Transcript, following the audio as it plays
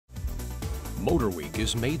MotorWeek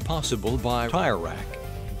is made possible by Tire Rack.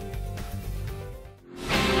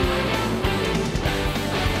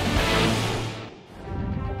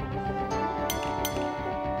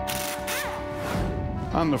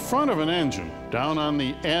 On the front of an engine, down on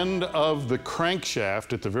the end of the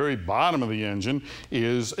crankshaft at the very bottom of the engine,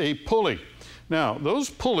 is a pulley. Now,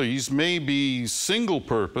 those pulleys may be single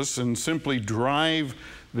purpose and simply drive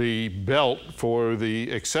the belt for the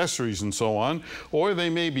accessories and so on, or they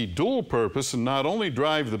may be dual purpose and not only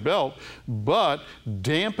drive the belt, but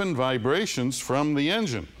dampen vibrations from the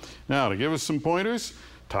engine. Now, to give us some pointers,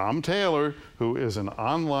 Tom Taylor, who is an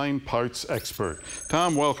online parts expert.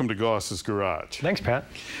 Tom, welcome to Goss's Garage. Thanks, Pat.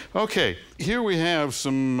 Okay, here we have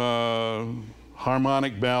some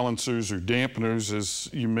harmonic balancers or dampeners, as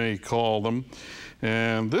you may call them.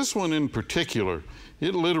 And this one in particular,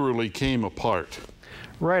 it literally came apart.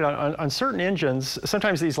 Right, on certain engines,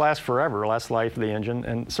 sometimes these last forever, last life of the engine,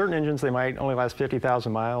 and certain engines, they might only last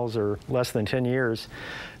 50,000 miles or less than 10 years.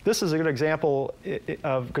 This is a good example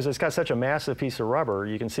of, because it's got such a massive piece of rubber,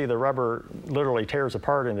 you can see the rubber literally tears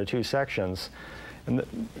apart into two sections. And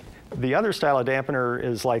the other style of dampener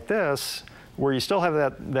is like this, where you still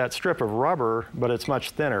have that strip of rubber, but it's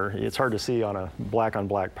much thinner. It's hard to see on a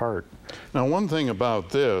black-on-black part. Now, one thing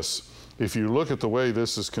about this, if you look at the way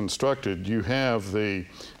this is constructed, you have the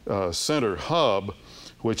center hub,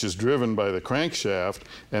 which is driven by the crankshaft,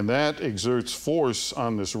 and that exerts force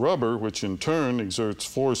on this rubber, which in turn exerts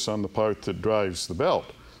force on the part that drives the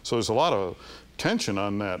belt. So there's a lot of tension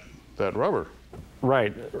on that rubber.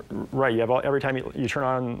 Right, right. You have every time you turn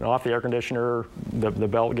on and off the air conditioner, the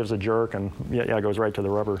belt gives a jerk, and yeah, it goes right to the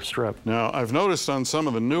rubber strip. Now, I've noticed on some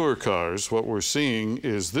of the newer cars, what we're seeing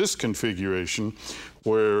is this configuration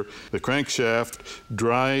where the crankshaft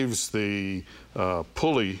drives the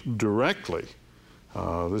pulley directly.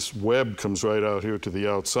 This web comes right out here to the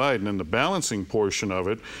outside, and then the balancing portion of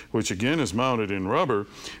it, which again is mounted in rubber,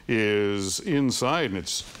 is inside, and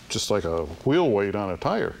it's just like a wheel weight on a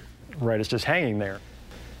tire. Right, it's just hanging there,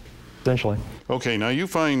 essentially. Okay, now you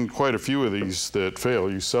find quite a few of these that fail.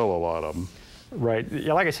 You sell a lot of them. Right.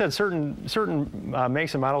 Yeah, like I said, certain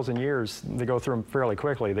makes and models and years, they go through them fairly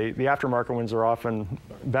quickly. The aftermarket ones are often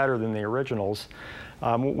better than the originals.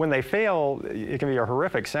 When they fail, it can be a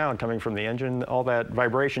horrific sound coming from the engine. All that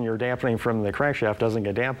vibration you're dampening from the crankshaft doesn't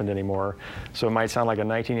get dampened anymore. So it might sound like a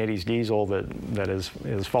 1980s diesel that is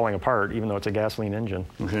falling apart, even though it's a gasoline engine.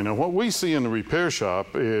 Okay, now what we see in the repair shop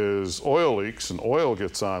is oil leaks, and oil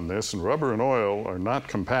gets on this, and rubber and oil are not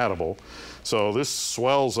compatible. So this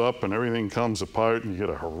swells up and everything comes apart, and you get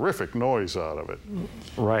a horrific noise out of it.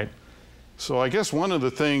 Right. So I guess one of the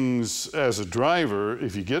things as a driver,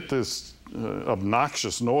 if you get this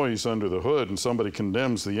obnoxious noise under the hood and somebody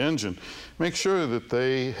condemns the engine, make sure that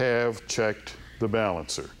they have checked the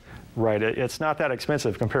balancer. Right. It's not that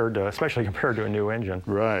expensive especially compared to a new engine.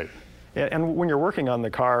 Right. And when you're working on the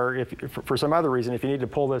car, for some other reason, if you need to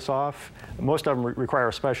pull this off, most of them require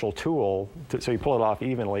a special tool, so you pull it off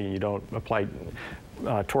evenly and you don't apply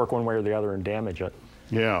torque one way or the other and damage it.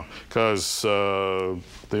 Yeah, because the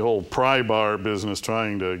whole pry bar business,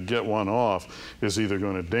 trying to get one off, is either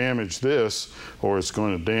going to damage this or it's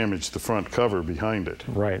going to damage the front cover behind it.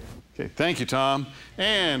 Right. Okay, thank you, Tom.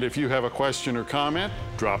 And if you have a question or comment,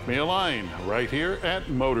 drop me a line right here at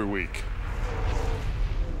MotorWeek.